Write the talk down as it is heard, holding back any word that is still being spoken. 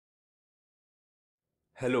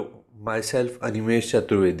Hello, myself Animesh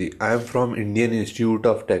Chaturvedi. I am from Indian Institute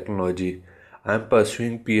of Technology. I am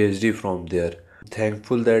pursuing PhD from there.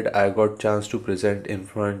 Thankful that I got chance to present in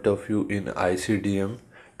front of you in ICDM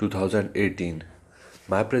 2018.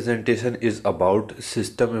 My presentation is about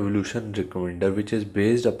System Evolution Recommender, which is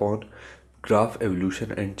based upon graph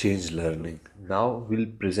evolution and change learning. Now we'll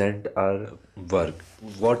present our work.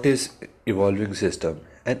 What is evolving system?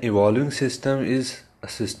 An evolving system is a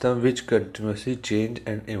system which continuously change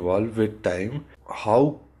and evolve with time.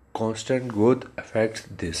 How constant growth affects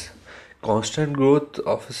this? Constant growth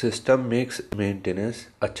of a system makes maintenance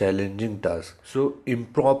a challenging task. So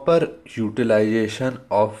improper utilization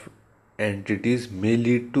of entities may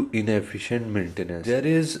lead to inefficient maintenance. There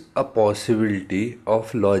is a possibility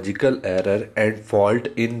of logical error and fault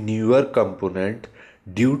in newer component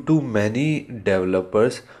due to many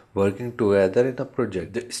developers working together in a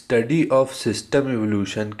project. The study of system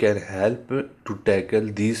evolution can help to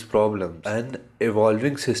tackle these problems. An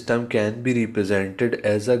evolving system can be represented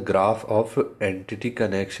as a graph of entity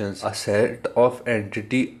connections. A set of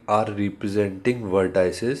entities are representing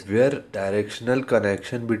vertices where directional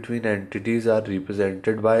connection between entities are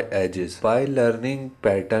represented by edges. By learning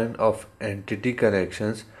pattern of entity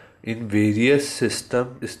connections in various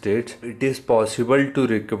system states, it is possible to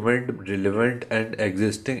recommend relevant and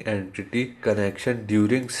existing entity connection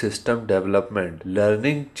during system development.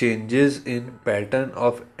 Learning changes in pattern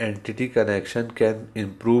of entity connection can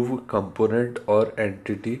improve component or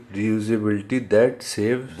entity reusability that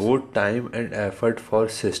saves both time and effort for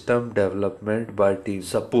system development by teams.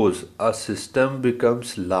 Suppose a system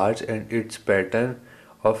becomes large and its pattern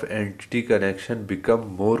of entity connection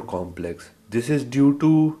become more complex. This is due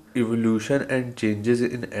to evolution and changes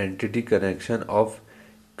in entity connection of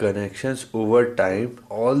connections over time.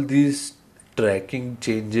 All these tracking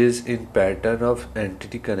changes in pattern of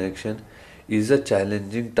entity connection is a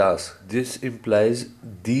challenging task. This implies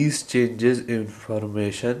these changes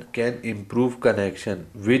information can improve connection,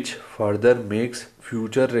 which further makes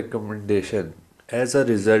future recommendation. As a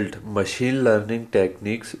result, machine learning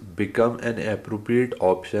techniques become an appropriate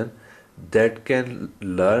option that can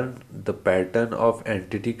learn the pattern of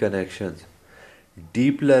entity connections.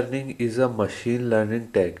 Deep learning is a machine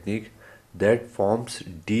learning technique that forms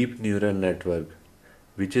deep neural network,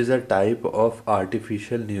 which is a type of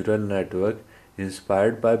artificial neural network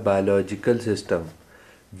inspired by biological system.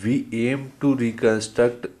 We aim to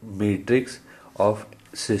reconstruct matrix of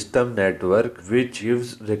system network which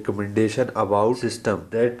gives recommendation about system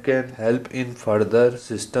that can help in further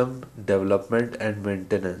system development and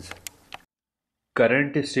maintenance.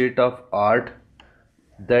 Current state of art,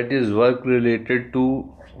 that is work related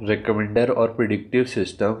to recommender or predictive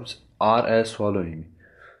systems, are as following.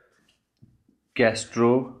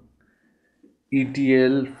 Castro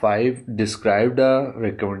ETL5 described a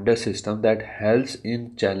recommender system that helps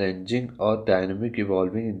in challenging or dynamic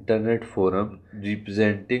evolving internet forum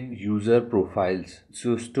representing user profiles.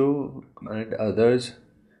 Susto and others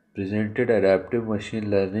presented adaptive machine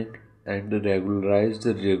learning and regularized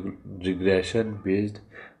regression based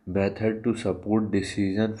method to support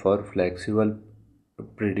decision for flexible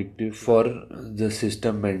predictive for the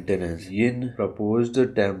system maintenance. Yin proposed the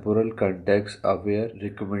temporal context aware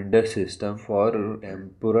recommender system for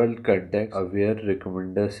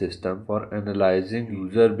analyzing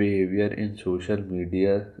user behavior in social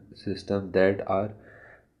media systems that are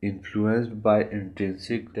influenced by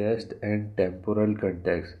intrinsic test and temporal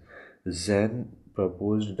context. Zen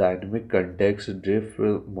proposed dynamic context drift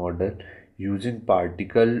model using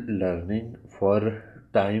particle learning for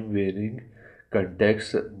time varying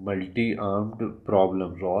context multi-armed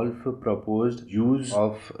problem. Rolf proposed use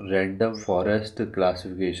of random forest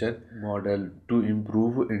classification model to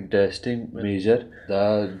improve interesting measure.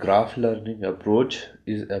 The graph learning approach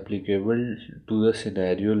is applicable to the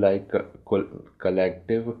scenario like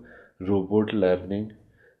collective robot learning.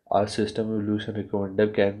 Our system evolution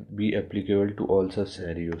recommender can be applicable to all such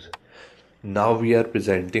scenarios. Now we are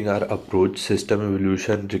presenting our approach system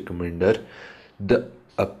evolution recommender. The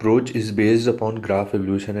approach is based upon graph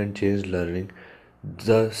evolution and change learning.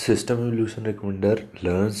 The system evolution recommender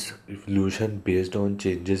learns evolution based on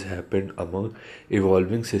changes happened among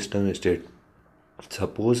evolving system state.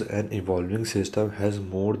 Suppose an evolving system has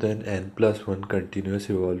more than n plus 1 continuous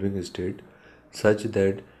evolving state such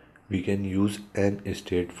that we can use n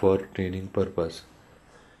state for training purpose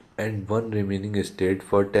and one remaining state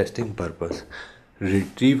for testing purpose.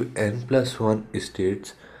 Retrieve n plus 1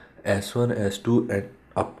 states S1, S2 and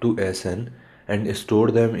up to Sn and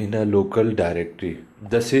store them in a local directory.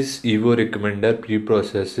 The SysEvoRecomnder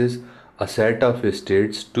preprocesses a set of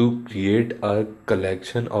states to create a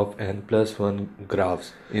collection of n+1 graphs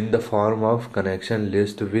in the form of connection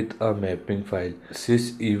list with a mapping file.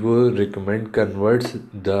 SysEvoRecomd converts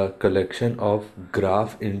the collection of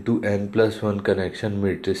graph into n+1 connection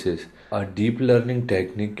matrices. A deep learning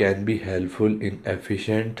technique can be helpful in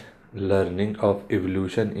efficient learning of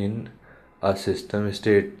evolution in a system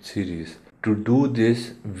state series. To do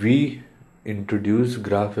this, we introduce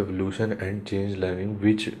graph evolution and change learning,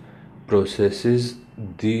 which processes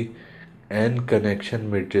the n connection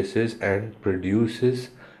matrices and produces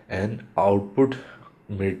an output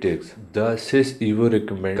matrix. The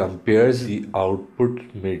SysEvoRecomd compares the output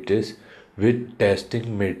matrix with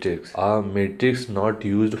testing matrix, a matrix not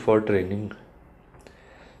used for training.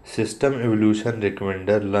 System evolution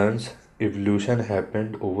recommender learns evolution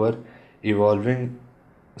happened over evolving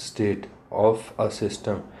state of a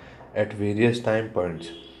system at various time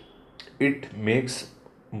points. It makes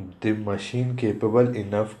the machine capable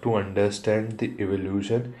enough to understand the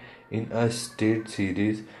evolution in a state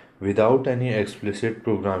series without any explicit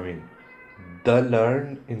programming. The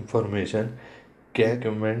learned information can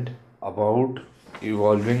recommend about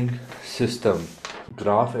evolving system.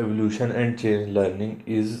 Graph evolution and change learning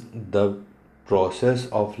is the process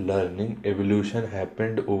of learning evolution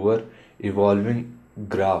happened over evolving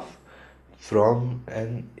graph from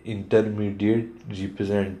an intermediate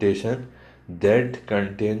representation that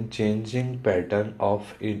contain changing pattern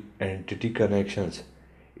of entity connections.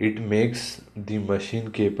 It makes the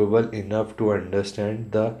machine capable enough to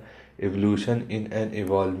understand the evolution in an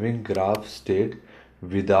evolving graph state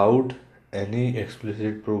without any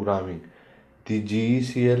explicit programming. The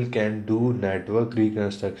GECL can do network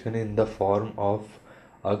reconstruction in the form of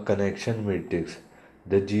a connection matrix.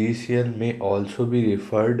 The GECL may also be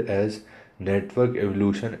referred as Network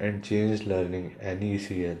Evolution and Change Learning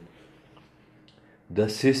 (NECL). The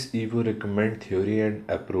SysEvoRecomd theory and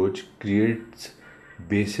approach creates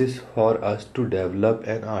basis for us to develop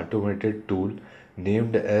an automated tool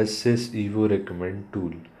named as SysEvoRecomd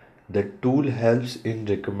tool. The tool helps in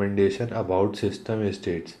recommendation about system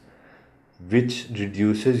states, which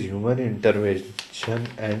reduces human intervention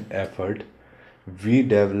and effort. We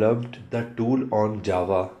developed the tool on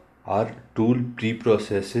Java. Our tool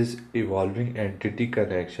pre-processes evolving entity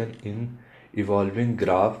connection in evolving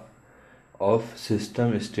graph of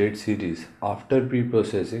system state series. After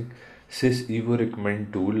pre-processing,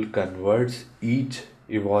 SysEvoRecomd tool converts each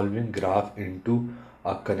evolving graph into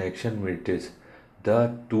a connection matrix.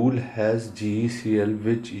 The tool has GECL,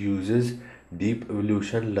 which uses deep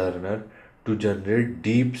evolution learner to generate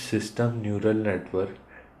deep system neural network,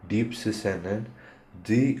 deep SysNN.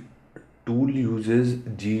 The tool uses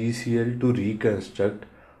GECL to reconstruct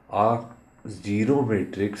a zero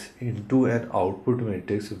matrix into an output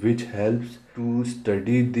matrix, which helps to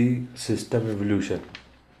study the system evolution.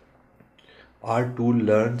 Our tool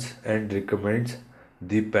learns and recommends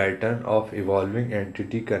the pattern of evolving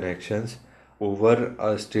entity connections over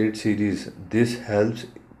a state series. This helps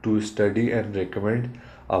to study and recommend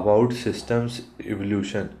about systems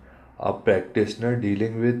evolution. A practitioner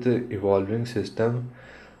dealing with evolving system,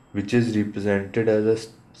 which is represented as a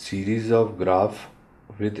series of graph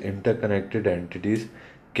with interconnected entities,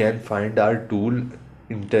 can find our tool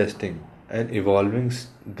interesting. An evolving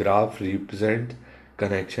graph represents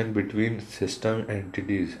connection between system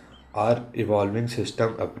entities. Our evolving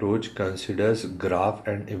system approach considers graph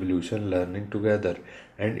and evolution learning together,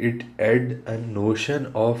 and it adds a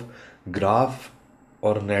notion of graph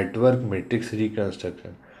or network matrix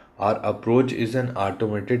reconstruction. Our approach is an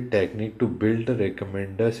automated technique to build a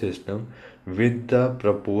recommender system with the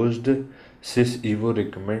proposed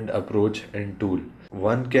SysEvoRecomd approach and tool.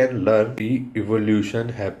 One can learn the evolution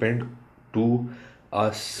happened to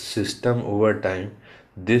a system over time.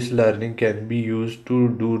 This learning can be used to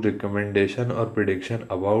do recommendation or prediction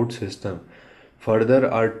about system.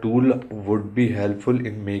 Further, our tool would be helpful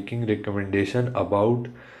in making recommendation about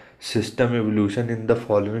system evolution in the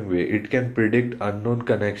following way. It can predict unknown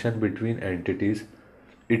connection between entities.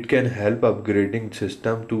 It can help upgrading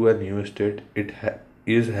system to a new state. It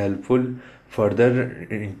is helpful further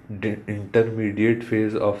intermediate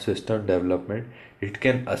phase of system development. It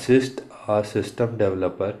can assist a system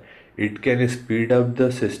developer. It can speed up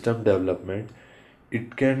the system development.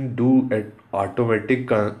 It can do an automatic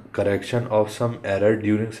correction of some error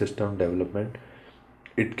during system development.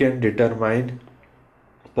 It can determine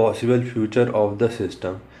possible future of the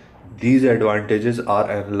system. These advantages are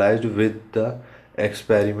analyzed with the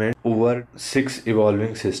experiment over 6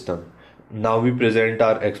 evolving systems. Now we present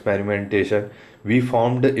our experimentation. We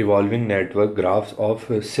formed evolving network graphs of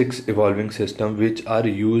 6 evolving systems which are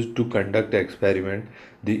used to conduct experiment.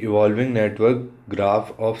 The evolving network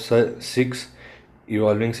graph of 6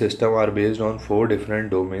 evolving systems are based on 4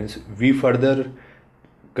 different domains. We further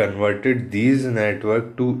converted these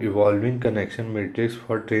network to evolving connection matrix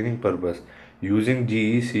for training purpose using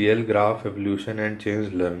GECL graph evolution and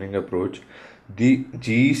change learning approach. The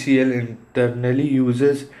GECL internally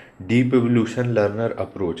uses deep evolution learner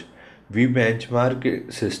approach. We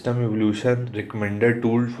benchmark system evolution recommender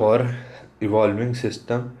tool for evolving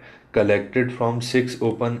system collected from 6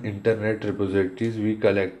 open internet repositories. We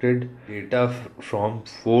collected data from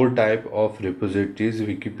 4 type of repositories: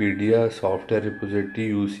 Wikipedia, software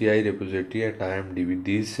repository, UCI repository, and IMDb.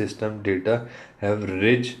 These system data have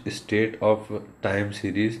rich state of time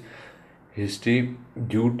series history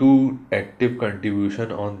due to active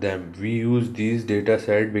contribution on them. We use these data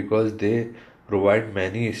set because they provide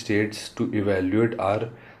many states to evaluate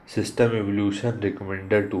our system evolution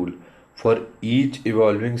recommender tool. For each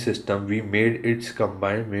evolving system, we made its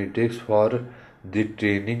combined matrix for the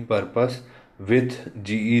training purpose with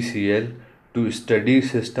GECL. To study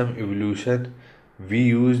system evolution, we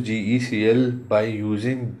use GECL by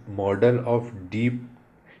using model of deep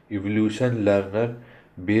evolution learner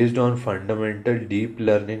based on fundamental deep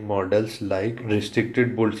learning models like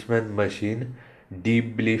restricted Boltzmann machine,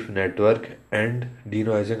 deep belief network, and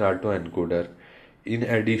denoising autoencoder. In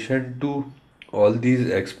addition to all these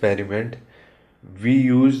experiments, we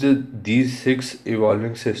used these 6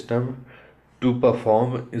 evolving systems to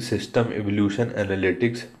perform system evolution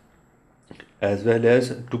analytics as well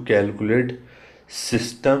as to calculate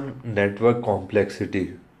system network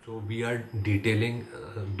complexity. So we are detailing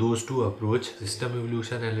those two approach. System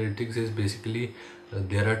evolution analytics is basically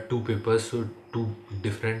there are 2 papers, so 2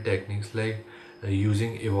 different techniques like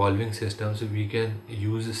using evolving systems. We can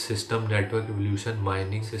use system network evolution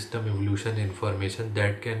mining system evolution information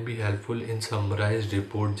that can be helpful in summarized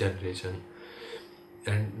report generation.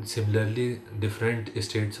 And similarly, different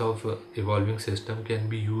states of evolving system can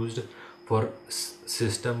be used for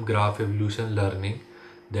system graph evolution learning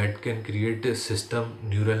that can create a system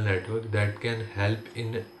neural network that can help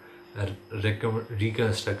in a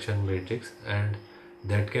reconstruction matrix, and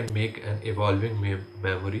that can make an evolving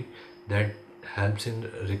memory that helps in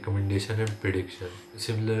recommendation and prediction.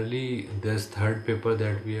 Similarly, this third paper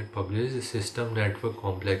that we had published is system network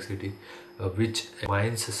complexity, which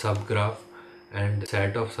combines subgraph and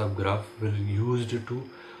set of subgraph were used to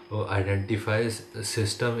identify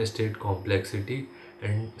system state complexity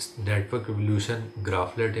and network evolution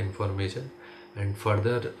graphlet information, and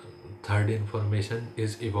further third information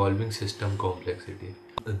is evolving system complexity.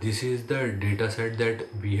 This is the data set that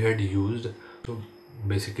we had used. So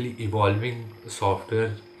basically evolving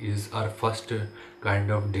software is our first kind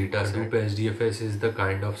of data set. Hadoop HDFS is the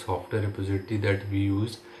kind of software repository that we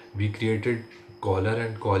use. We created caller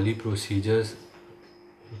and callee procedures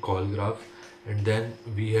call graph, and then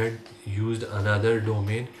we had used another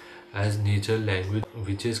domain as natural language,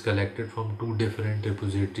 which is collected from 2 different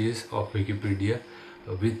repositories of Wikipedia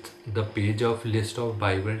with the page of list of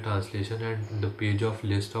Bible translation and the page of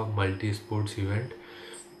list of multi-sports event,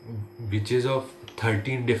 which is of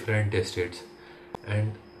 13 different states,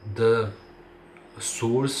 and the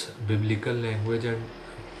source biblical language and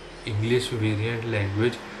English variant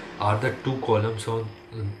language are the 2 columns on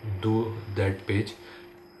that page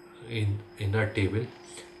in a table,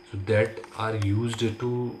 so that are used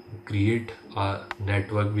to create a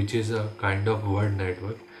network which is a kind of word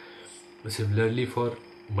network. Similarly, for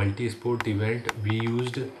multi-sport event we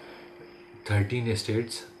used 13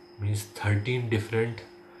 states, means 13 different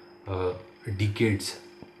decades,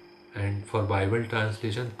 and for Bible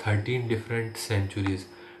translation 13 different centuries,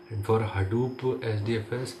 and for Hadoop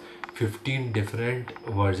SDFS 15 different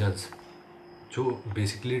versions. So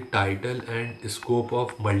basically title and scope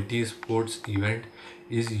of multi-sports event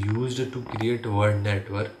is used to create word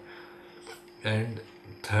network, and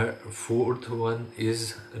fourth one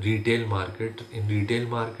is retail market. In retail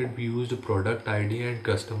market we used product ID and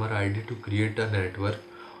customer ID to create a network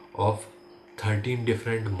of 13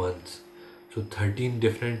 different months. So 13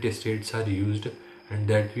 different states are used, and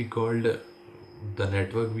that we called the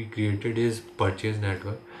network we created is purchase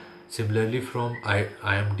network. Similarly, from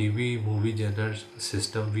IMDb movie genre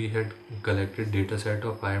system, we had collected data set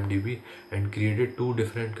of IMDb and created 2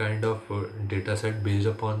 different kind of data set based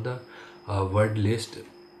upon the word list,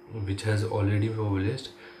 which has already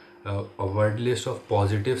published. A word list of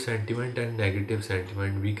positive sentiment and negative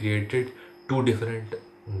sentiment. We created 2 different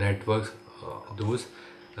networks, those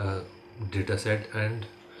data set, and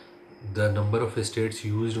the number of states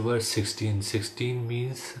used were 16. 16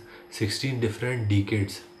 means 16 different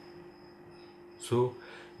decades. So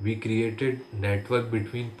We created network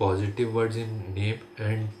between positive words in name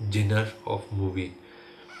and genre of movie.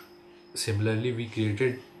 Similarly, we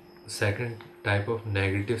created second type of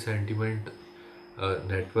negative sentiment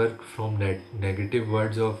network from negative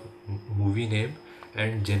words of movie name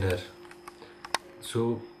and genre.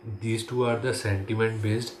 So these two are the sentiment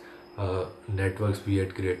based networks we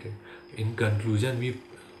had created. In conclusion,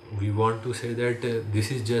 we want to say that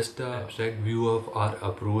this is just an abstract view of our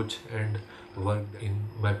approach and work in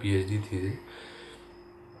my PhD thesis.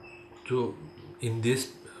 So in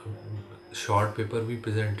this short paper we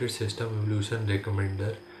presented system evolution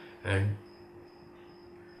recommender, and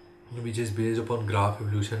which is based upon graph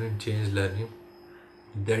evolution and change learning,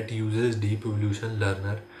 that uses deep evolution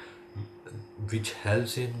learner, which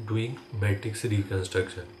helps in doing matrix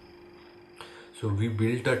reconstruction. So we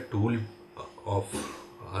built a tool of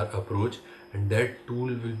our approach, and that tool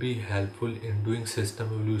will be helpful in doing system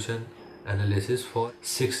evolution analysis for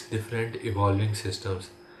 6 different evolving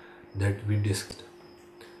systems that we discussed.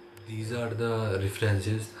 These are the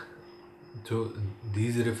references. So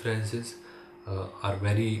these references are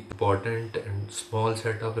very important and small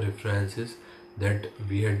set of references that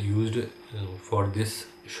we had used for this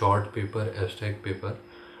short paper, abstract paper,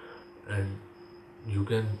 and you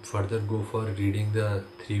can further go for reading the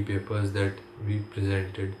 3 papers that we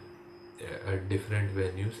presented at different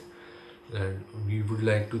venues. And we would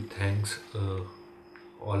like to thanks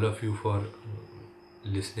all of you for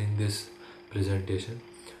listening this presentation,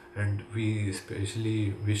 and we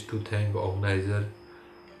especially wish to thank organizer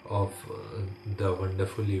of the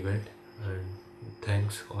wonderful event, and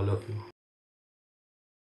thanks all of you.